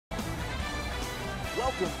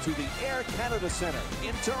Welcome to the Air Canada Centre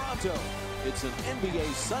in Toronto. It's an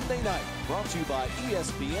NBA Sunday night brought to you by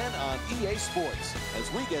ESPN on EA Sports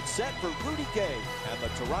as we get set for Rudy Gay and the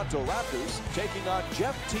Toronto Raptors taking on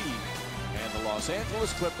Jeff Teague and the Los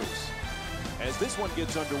Angeles Clippers. As this one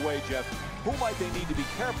gets underway, Jeff, who might they need to be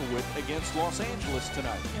careful with against Los Angeles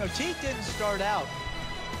tonight? You know, Teague didn't start out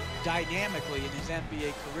dynamically in his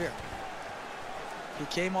NBA career. He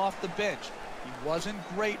came off the bench. He wasn't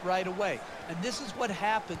great right away. And this is what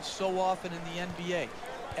happens so often in the NBA.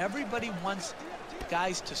 Everybody wants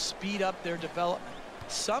guys to speed up their development.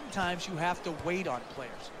 Sometimes you have to wait on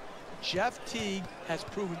players. Jeff Teague has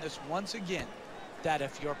proven this once again, that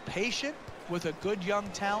if you're patient with a good young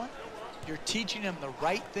talent, you're teaching them the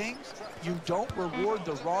right things, you don't reward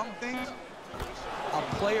the wrong things, a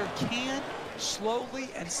player can slowly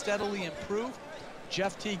and steadily improve.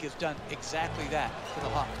 Jeff Teague has done exactly that for the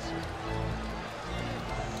Hawks.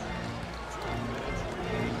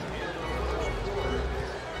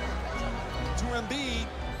 To Embiid,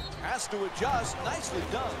 has to adjust, nicely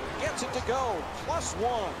done, gets it to go,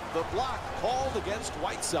 +1, the block called against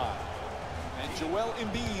Whiteside. And Joel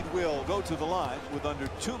Embiid will go to the line with under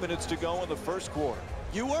 2 minutes to go in the first quarter.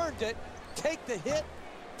 You earned it. Take the hit,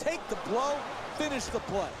 take the blow, finish the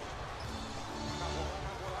play.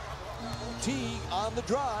 Teague on the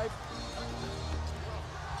drive.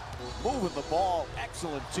 Moving the ball,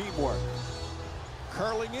 excellent teamwork.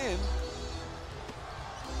 Curling in.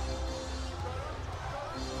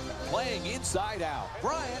 Playing inside out.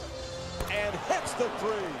 Bryant, and hits the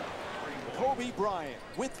three. Kobe Bryant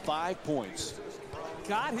with 5 points.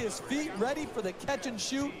 Got his feet ready for the catch and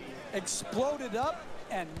shoot, exploded up,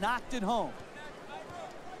 and knocked it home.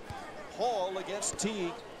 Hall against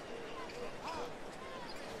Teague.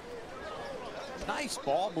 Nice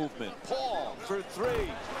ball movement. Paul for three.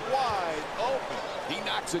 Wide open. He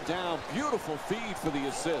knocks it down. Beautiful feed for the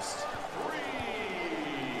assist.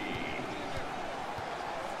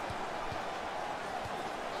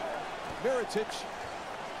 Mirotic.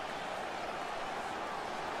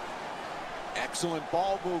 Excellent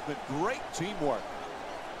ball movement. Great teamwork.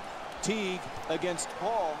 Teague against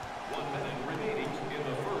Paul. 1 minute remaining in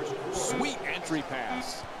the first quarter. Sweet entry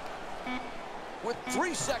pass. With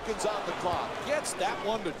 3 seconds on the clock, gets that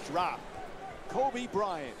one to drop. Kobe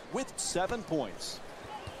Bryant with 7 points.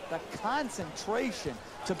 The concentration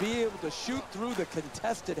to be able to shoot through the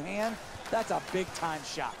contested hand, that's a big-time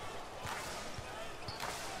shot.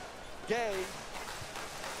 Gay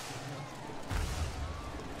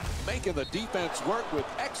making the defense work with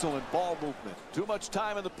excellent ball movement. Too much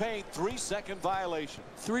time in the paint, 3-second violation.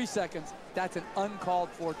 3 seconds, that's an uncalled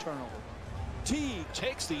for turnover. Teague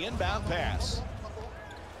takes the inbound pass.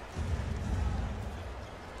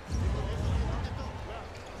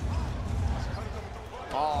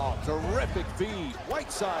 Oh, terrific feed.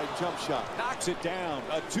 Whiteside jump shot. Knocks it down.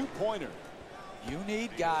 A two-pointer. You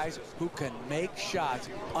need guys who can make shots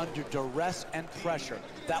under duress and pressure.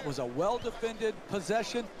 That was a well-defended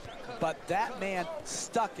possession, but that man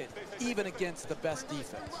stuck it even against the best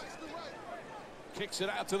defense. Kicks it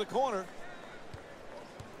out to the corner.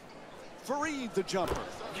 Fareed the jumper.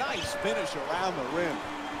 Nice finish around the rim.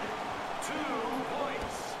 2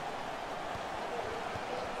 points.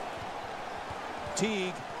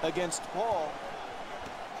 Teague against Paul.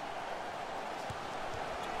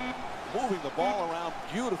 Moving the ball around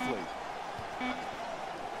beautifully.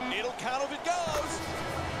 It'll count if it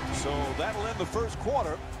goes. So that'll end the first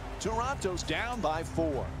quarter. Toronto's down by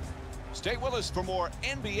 4. Stay with us for more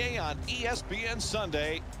NBA on ESPN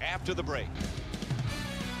Sunday after the break.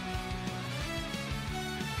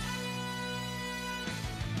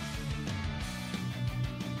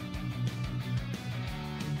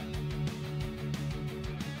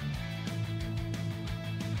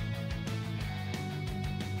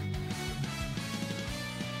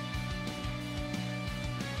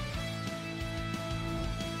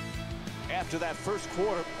 After that first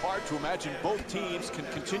quarter, hard to imagine both teams can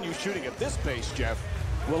continue shooting at this pace, Jeff.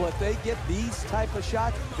 Well, if they get these type of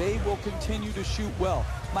shots, they will continue to shoot well.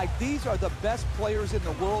 Mike, these are the best players in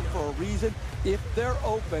the world for a reason. If they're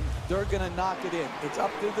open, they're going to knock it in. It's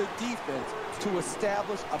up to the defense to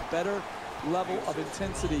establish a better level of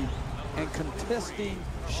intensity and contesting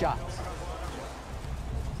shots.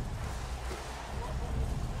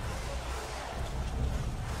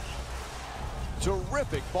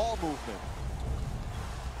 Terrific ball movement.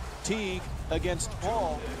 Teague against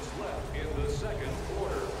Paul. 2 minutes left in the second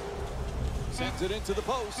quarter. Sends it into the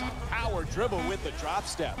post. Power dribble with the drop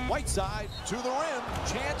step. Right side to the rim.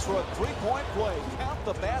 Chance for a three-point play. Count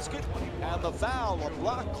the basket and the foul. A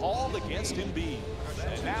block called against Embiid.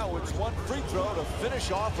 And now it's one free throw to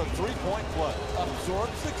finish off a three-point play.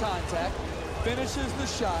 Absorbs the contact, finishes the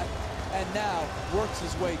shot, and now works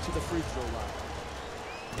his way to the free throw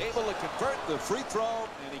line. Able to convert the free throw,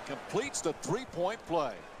 and he completes the three-point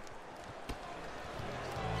play.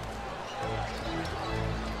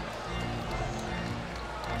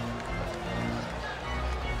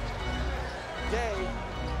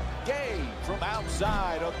 Gay from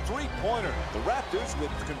outside, a three-pointer. The Raptors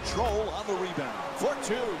with control on the rebound. For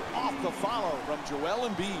two, off the follow from Joel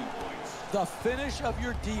Embiid. The finish of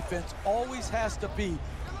your defense always has to be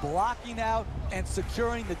blocking out and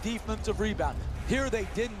securing the defensive rebound. Here they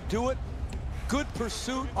didn't do it. Good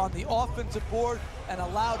pursuit on the offensive board and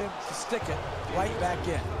allowed him to stick it right back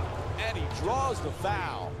in. And he draws the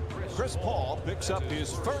foul. Chris Paul picks up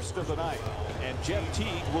his first of the night. And Jeff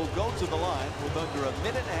Teague will go to the line with under a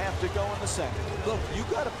minute and a half to go in the second. Look, you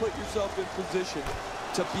got to put yourself in position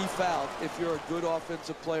to be fouled if you're a good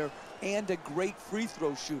offensive player and a great free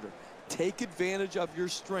throw shooter. Take advantage of your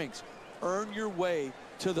strengths. Earn your way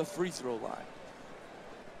to the free throw line.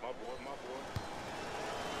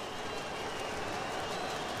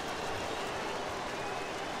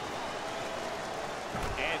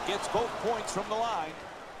 And gets both points from the line.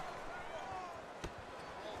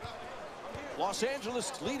 Los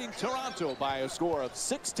Angeles leading Toronto by a score of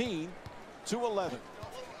 16-11.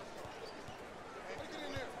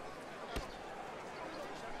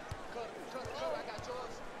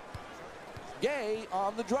 Gay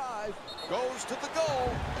on the drive, goes to the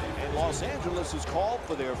goal, and Los Angeles is called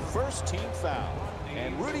for their first team foul.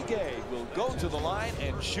 And Rudy Gay will go to the line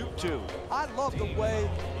and shoot two. I love the way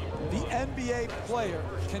the NBA player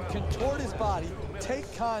can contort his body,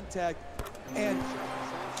 take contact, and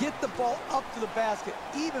get the ball up to the basket,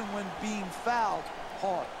 even when being fouled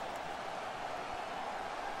hard.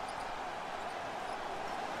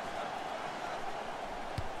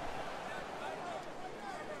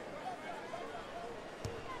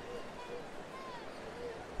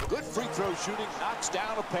 Good free throw shooting, knocks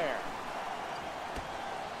down a pair.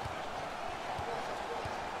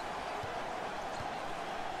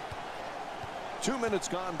 Two minutes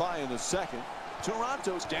gone by in the second.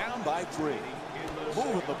 Toronto's down by 3.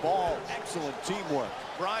 Moving the ball, excellent teamwork.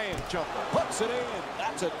 Bryant jumper, puts it in.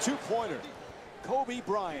 That's a two-pointer. Kobe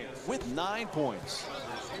Bryant with 9 points.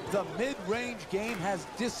 The mid-range game has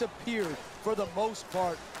disappeared for the most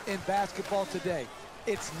part in basketball today.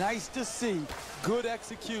 It's nice to see good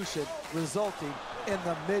execution resulting in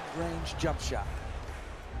the mid-range jump shot.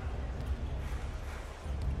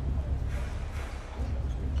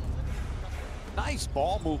 Nice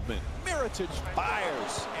ball movement. Mirotic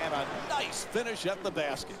fires, and a nice finish at the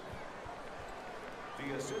basket.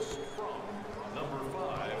 The assist from number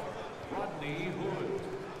 5, Rodney Hood.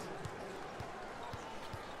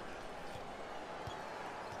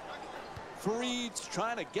 Fareed's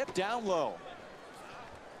trying to get down low.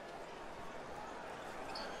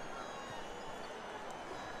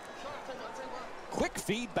 Quick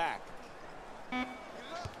feedback.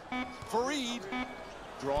 Fareed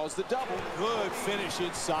draws the double. Good finish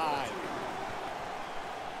inside.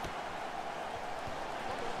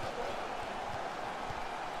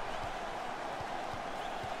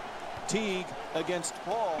 Teague against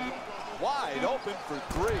Paul. Wide open for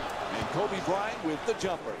 3. And Kobe Bryant with the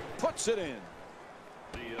jumper. Puts it in.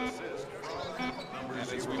 The assist from number 0.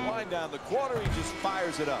 And as we wind down the quarter, he just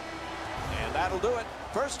fires it up. And that'll do it.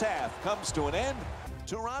 First half comes to an end.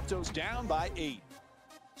 Toronto's down by 8.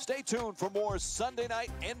 Stay tuned for more Sunday Night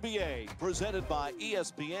NBA presented by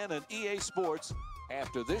ESPN and EA Sports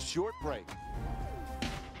after this short break.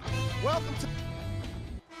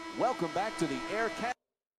 Welcome back to the Air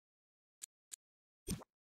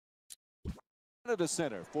Canada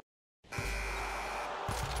Center.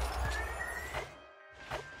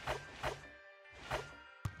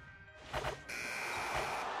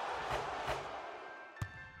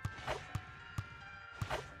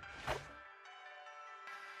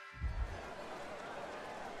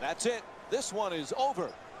 That's it. This one is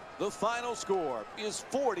over. The final score is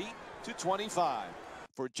 40-25.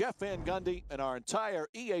 For Jeff Van Gundy and our entire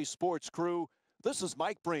EA Sports crew, this is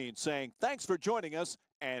Mike Breen saying thanks for joining us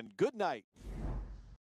and good night.